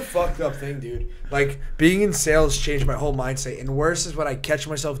 That's a fucked up thing, dude. Like, being in sales changed my whole mindset. And worse is when I catch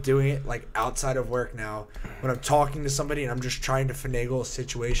myself doing it, like, outside of work now. When I'm talking to somebody and I'm just trying to finagle a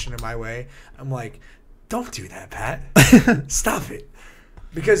situation in my way, I'm like, don't do that, Pat. Stop it.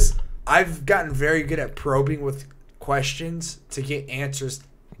 Because I've gotten very good at probing with questions to get answers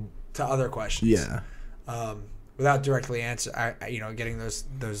to other questions. Yeah. Without directly getting those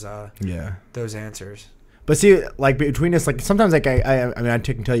answers. But see, like between us, like sometimes, like I mean, I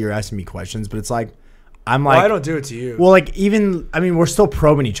can tell you're asking me questions, but it's like I'm like, well, I don't do it to you. Well, like even I mean, we're still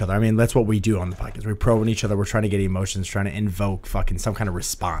probing each other. I mean, that's what we do on the podcast. We're probing each other. We're trying to get emotions, trying to invoke fucking some kind of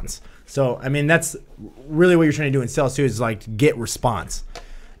response. So I mean, that's really what you're trying to do in sales too, is like get response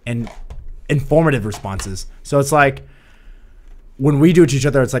and informative responses. So it's like when we do it to each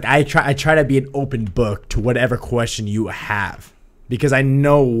other, it's like I try to be an open book to whatever question you have, because I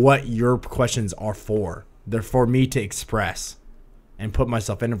know what your questions are for. They're for me to express and put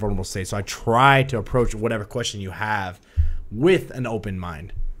myself in a vulnerable state. So I try to approach whatever question you have with an open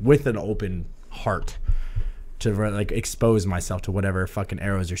mind, with an open heart, to like expose myself to whatever fucking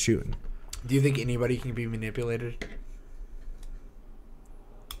arrows you're shooting. Do you think anybody can be manipulated?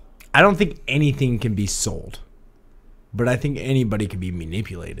 I don't think anything can be sold, but I think anybody can be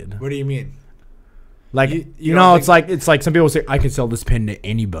manipulated. What do you mean? Like you know, it's like some people say I can sell this pen to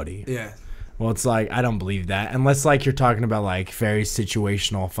anybody. Yeah. Well, it's like I don't believe that unless like you're talking about like very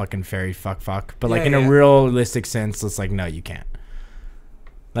situational fucking fairy fuck. But like in a realistic sense, it's like no, you can't.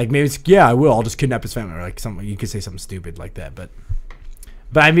 Like maybe it's I will. I'll just kidnap his family, or like something. You could say something stupid like that, but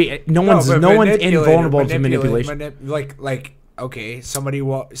I mean, no one's invulnerable to manipulation. Like okay, somebody.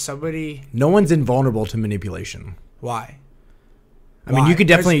 No one's invulnerable to manipulation. Why? I mean, you could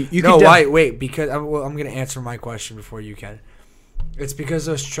definitely. Wait. Because I'm going to answer my question before you can. It's because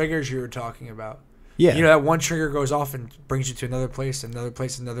those triggers you were talking about. Yeah. You know, that one trigger goes off and brings you to another place. And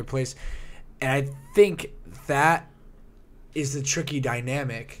I think that is the tricky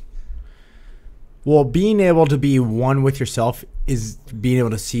dynamic. Well, being able to be one with yourself is being able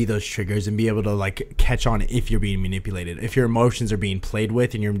to see those triggers and be able to like catch on if you're being manipulated. If your emotions are being played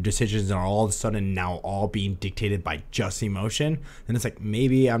with and your decisions are all of a sudden now all being dictated by just emotion, then it's like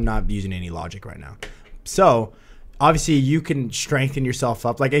maybe I'm not using any logic right now. So obviously you can strengthen yourself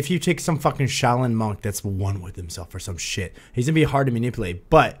up. Like if you take some fucking Shaolin monk that's one with himself or some shit, he's gonna be hard to manipulate,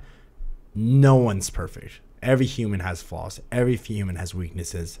 but no one's perfect. Every human has flaws. Every human has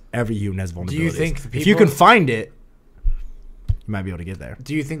weaknesses. Every human has vulnerabilities. Do you think if you can find it, you might be able to get there.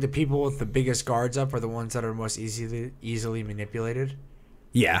 Do you think the people with the biggest guards up are the ones that are most easily manipulated?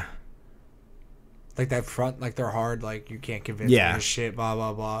 Yeah. Like that front, like they're hard, like you can't convince them of shit, blah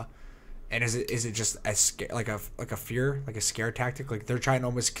blah blah. And is it just like a fear, like a scare tactic? Like they're trying to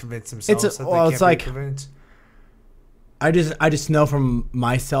almost convince themselves that they can't be convinced. I just know from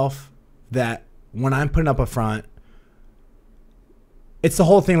myself that when I'm putting up a front, it's the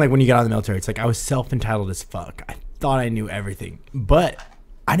whole thing. Like when you get out of the military, it's like I was self-entitled as fuck. I thought I knew everything, but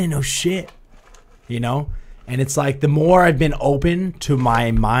I didn't know shit, you know? And it's like the more I've been open to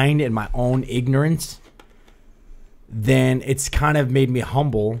my mind and my own ignorance, then it's kind of made me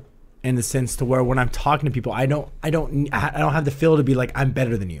humble in the sense to where when I'm talking to people, I don't have the feel to be like, I'm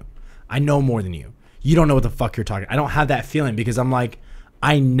better than you. I know more than you. You don't know what the fuck you're talking. I don't have that feeling because I'm like,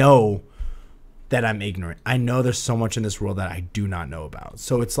 I know that I'm ignorant. I know there's so much in this world that I do not know about.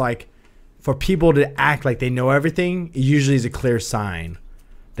 So it's like for people to act like they know everything, it usually is a clear sign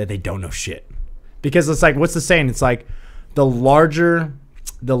that they don't know shit. Because it's like, what's the saying? It's like the larger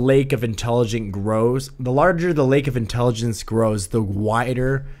the lake of intelligence grows, the larger the lake of intelligence grows, the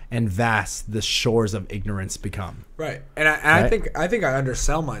wider and vast the shores of ignorance become. Right. And I think I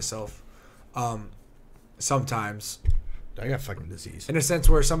undersell myself sometimes. I got fucking disease. In a sense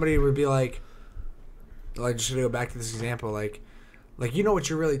where somebody would be like just to go back to this example, like you know what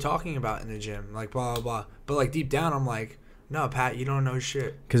you're really talking about in the gym, like blah blah blah. But like deep down I'm like, no, Pat, you don't know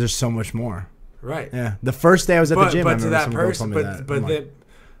shit. Because there's so much more. Right. Yeah. The first day I was at the gym, but to that person,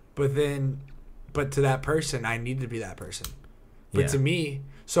 but to that person, I need to be that person. But to me,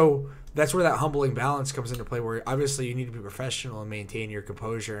 so that's where that humbling balance comes into play. Where obviously you need to be professional and maintain your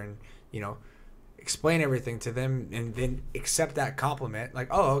composure, and explain everything to them, and then accept that compliment. Like,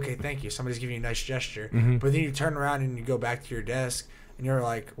 oh, okay, thank you. Somebody's giving you a nice gesture. Mm-hmm. But then you turn around and you go back to your desk, and you're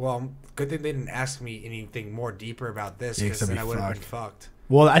like, well, good thing they didn't ask me anything more deeper about this, because then I would have been fucked.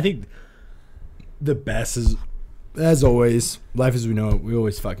 Well, I think the best is, as always, life as we know it, we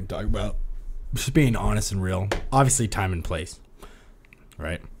always fucking talk about just being honest and real. Obviously, time and place,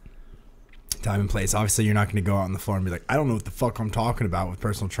 right? Time and place. Obviously, you're not going to go out on the floor and be like, I don't know what the fuck I'm talking about with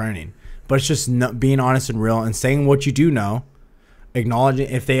personal training. But it's just being honest and real and saying what you do know, acknowledging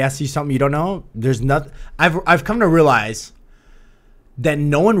if they ask you something you don't know. There's nothing. I've come to realize that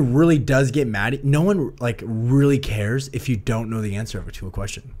no one really does get mad. No one really cares if you don't know the answer to a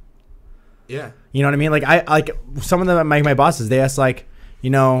question. Yeah. You know what I mean? Like some of them, my bosses, they ask do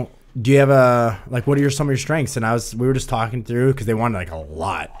you have what are some of your strengths? And we were just talking through because they wanted a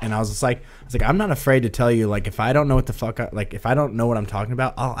lot. And I was like, I'm not afraid to tell you, if I don't know what the fuck, if I don't know what I'm talking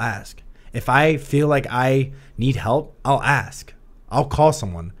about, I'll ask. If I feel like I need help, I'll ask. I'll call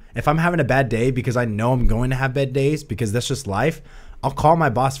someone. If I'm having a bad day because I know I'm going to have bad days because that's just life, I'll call my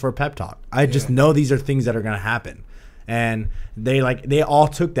boss for a pep talk. I just know these are things that are going to happen. And they all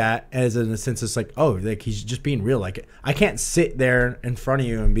took that as in a sense, it's he's just being real. I can't sit there in front of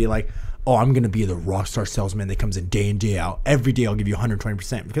you and be like, oh, I'm going to be the rock star salesman that comes in day out. Every day I'll give you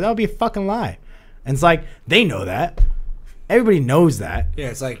 120%, because that would be a fucking lie. And it's they know that. Everybody knows that. Yeah,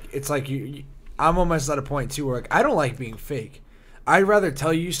 it's like you I'm almost at a point too where I don't like being fake. I'd rather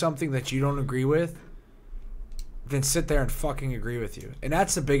tell you something that you don't agree with than sit there and fucking agree with you. And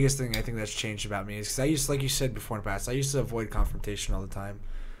that's the biggest thing I think that's changed about me, is because I used to, like you said before in the past, I used to avoid confrontation all the time.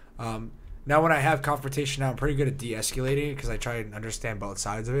 Now when I have confrontation now, I'm pretty good at de-escalating because I try and understand both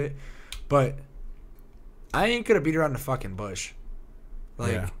sides of it. But I ain't gonna beat around the fucking bush.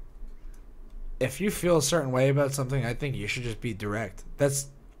 If you feel a certain way about something, I think you should just be direct. That's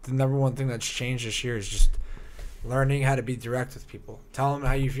the number one thing that's changed this year, is just learning how to be direct with people. Tell them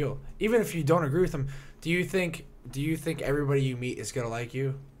how you feel. Even if you don't agree with them, do you think everybody you meet is going to like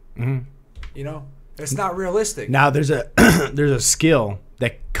you? Mm-hmm. It's not realistic. Now there's a there's a skill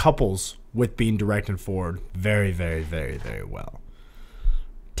that couples with being direct and forward very, very, very, very well.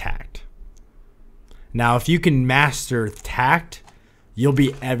 Tact. Now, if you can master tact, you'll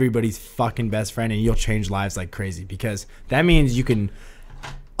be everybody's fucking best friend, and you'll change lives like crazy, because that means you can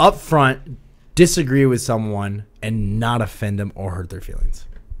up front disagree with someone and not offend them or hurt their feelings,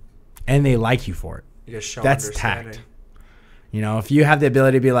 and they like you for it. That's tact. If you have the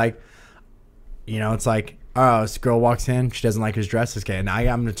ability to be like, it's like, oh, this girl walks in, she doesn't like his dress. Okay, and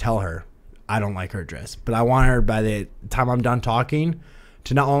I'm going to tell her I don't like her dress, but I want her, by the time I'm done talking,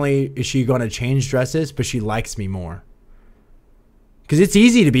 to not only is she going to change dresses, but she likes me more. Because it's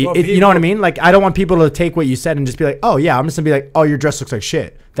easy to be, you know what I mean? I don't want people to take what you said and just be like, oh, yeah, I'm just going to be like, oh, your dress looks like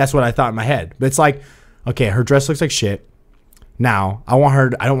shit. That's what I thought in my head. But it's like, okay, her dress looks like shit. Now, I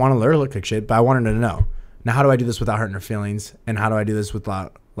don't want to let her look like shit, but I want her to know. Now, how do I do this without hurting her feelings? And how do I do this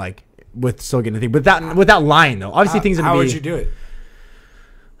without, with still getting a thing? Without lying, though. Obviously, things are going to be... How would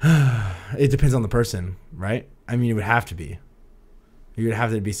you do it? It depends on the person, right? I mean, it would have to be. You would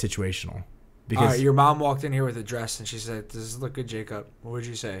have to be situational. Because all right, your mom walked in here with a dress and she said, "Does this look good, Jacob?" What would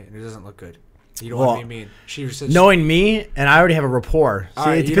you say? And it doesn't look good. You don't want to be mean. She said, knowing me, and I already have a rapport.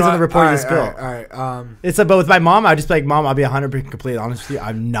 See, it depends on the rapport you spill. All right. It's but with my mom, I'd just be like, Mom, I'll be 100% completely honest with you.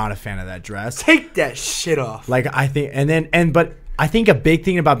 I'm not a fan of that dress. Take that shit off. I think, but I think a big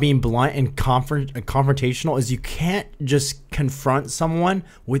thing about being blunt and confrontational is you can't just confront someone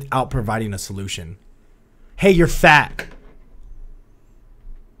without providing a solution. Hey, you're fat.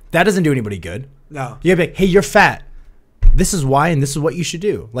 That doesn't do anybody good. No. You gotta be like, hey, you're fat. This is why, and this is what you should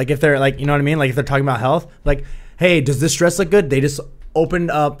do. Like if they're like, you know what I mean? Like if they're talking about health, like, hey, does this dress look good? They just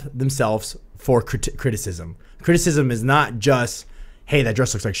opened up themselves for criticism. Criticism is not just, hey, that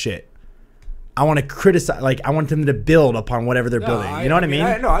dress looks like shit. I want to criticize, like I want them to build upon whatever they're building. You know what I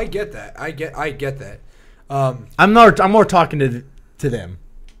mean? No, I get that. I get that. I'm more talking to them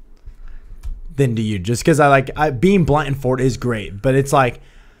than to you, just because being blunt and forward is great, but it's like,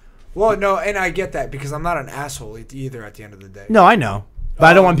 well, no, and I get that because I'm not an asshole either. At the end of the day, no, I know, but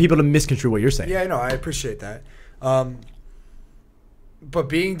I don't want people to misconstrue what you're saying. Yeah, I know, I appreciate that. But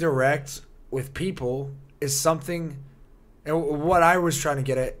being direct with people is something. And what I was trying to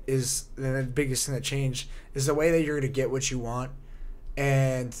get at is, and the biggest thing that changed is the way that you're going to get what you want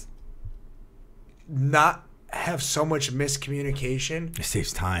and not have so much miscommunication. It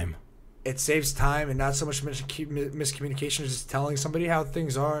saves time. It saves time and not so much miscommunication, just telling somebody how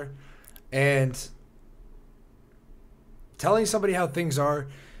things are and telling somebody how things are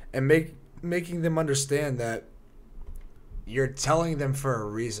and making them understand that you're telling them for a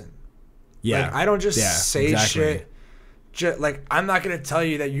reason. Yeah. Like, I don't just say exactly. shit. Like, I'm not going to tell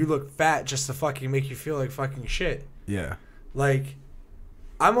you that you look fat just to fucking make you feel like fucking shit. Yeah. Like,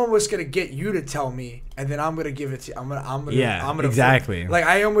 I'm almost going to get you to tell me, and then I'm going to give it to you. I'm gonna exactly. Like,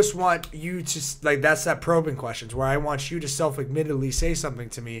 I almost want you to, like, that's that probing questions where I want you to self-admittedly say something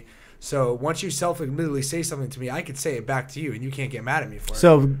to me. So once you self-admittedly say something to me, I could say it back to you, and you can't get mad at me for it.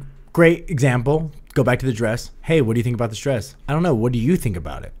 So, great example. Go back to the dress. Hey, what do you think about this dress? I don't know. What do you think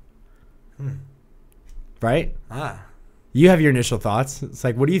about it? Right? You have your initial thoughts. It's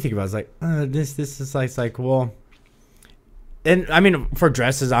like, what do you think about it? It's like, this is like, it's like, well, and I mean, for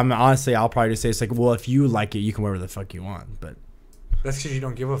dresses, I'll probably just say it's like, well, if you like it, you can wear whatever the fuck you want. But that's because you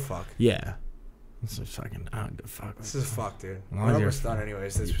don't give a fuck. Yeah. This is fucking, I don't give a fuck. This is fuck, dude. We're almost done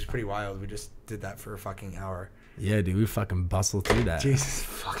anyways. This was pretty wild. We just did that for a fucking hour. Yeah, dude, we fucking bustled through that. Jesus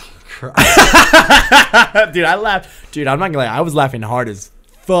fucking Christ. Dude, I laughed. Dude, I'm not gonna lie. I was laughing hard as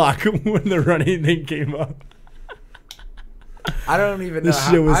fuck when the running thing came up. I don't even know.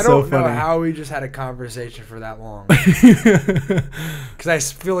 I don't know how we just had a conversation for that long. Because I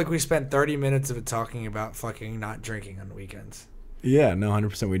feel like we spent 30 minutes of it talking about fucking not drinking on the weekends. Yeah, no,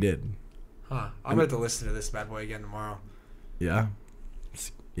 100% we did. Huh. I'm going to have to listen to this bad boy again tomorrow. Yeah.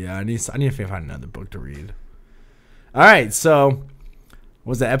 Yeah, I need to find another book to read. All right, so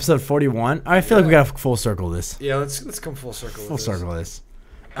was that episode 41? I feel like we got to full circle this. Yeah, let's come full circle. Full circle this.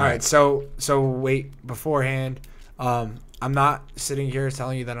 All right, so wait beforehand. I'm not sitting here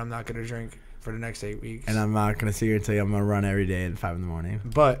telling you that I'm not going to drink for the next 8 weeks. And I'm not going to sit here and tell you I'm going to run every day at 5 in the morning.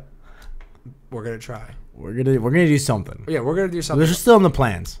 But we're going to try. We're gonna do something. Yeah, we're going to do something. We're still in the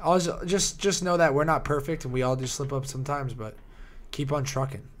plans. Just know that we're not perfect and we all do slip up sometimes, but keep on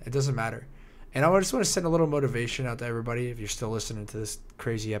trucking. It doesn't matter. And I just want to send a little motivation out to everybody if you're still listening to this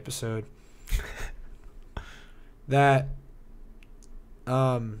crazy episode. That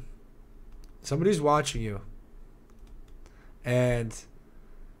somebody's watching you. And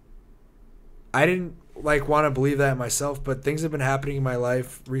I didn't want to believe that myself, but things have been happening in my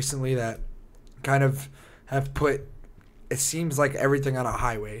life recently that kind of have put, it seems like everything on a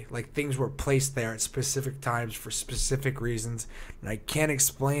highway. Like things were placed there at specific times for specific reasons, and I can't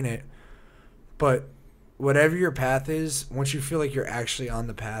explain it. But whatever your path is, once you feel like you're actually on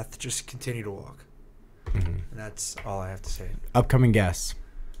the path, just continue to walk. Mm-hmm. And that's all I have to say. Upcoming guests.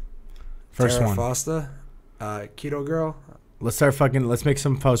 First Tara one. Foster, Keto Girl. Let's make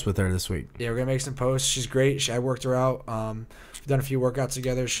some posts with her this week. Yeah, we're going to make some posts. She's great. I worked her out. We've done a few workouts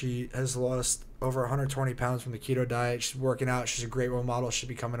together. She has lost over 120 pounds from the keto diet. She's working out. She's a great role model. She'll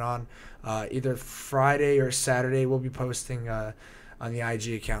be coming on either Friday or Saturday. We'll be posting on the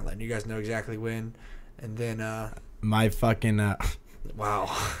IG account, letting you guys know exactly when. And then my fucking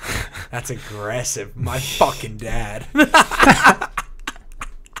wow, that's aggressive. My fucking dad.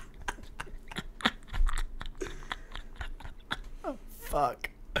 Fuck.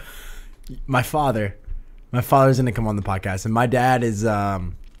 My father's gonna come on the podcast, and my dad is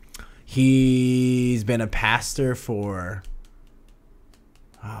he's been a pastor for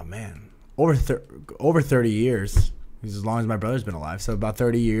over 30 years. He's as long as my brother's been alive, so about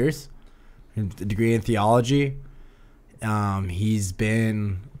 30 years. A degree in theology. He's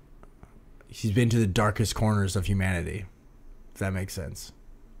been to the darkest corners of humanity, if that makes sense.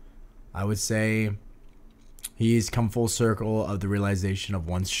 I would say he's come full circle of the realization of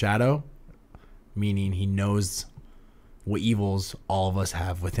one's shadow, meaning he knows what evils all of us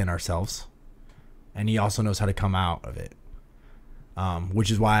have within ourselves, and he also knows how to come out of it. Which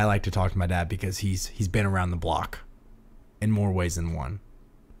is why I like to talk to my dad, because he's been around the block in more ways than one.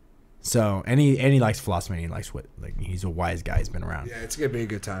 So and he likes philosophy, and he likes he's a wise guy. He's been around. Yeah, it's gonna be a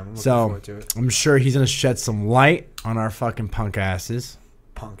good time. I'm looking So forward to it. I'm sure he's gonna shed some light on our fucking punk asses.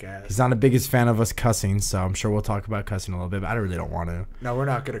 Punk ass. He's not the biggest fan of us cussing, so I'm sure we'll talk about cussing a little bit, but I really don't want to. No, we're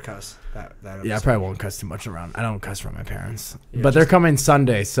not gonna cuss. That Yeah, I probably won't cuss too much around. I don't cuss from my parents. Yeah, But they're coming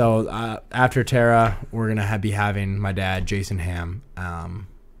Sunday, so after Tara, we're going to be having my dad, Jason Ham,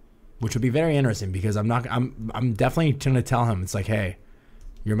 which will be very interesting, because I'm definitely going to tell him, it's like, hey,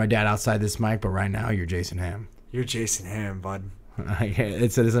 you're my dad outside this mic, but right now you're Jason Ham. You're Jason Ham, bud.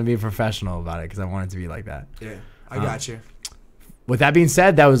 It's going to be professional about it, because I want it to be like that. Yeah, I got you. With that being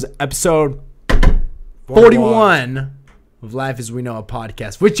said, that was episode 41 of Life as We Know, a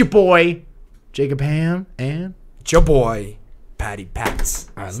podcast with your boy, Jacob Ham, and your boy, Patty Pats.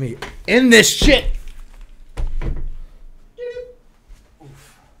 all right, let me end this shit.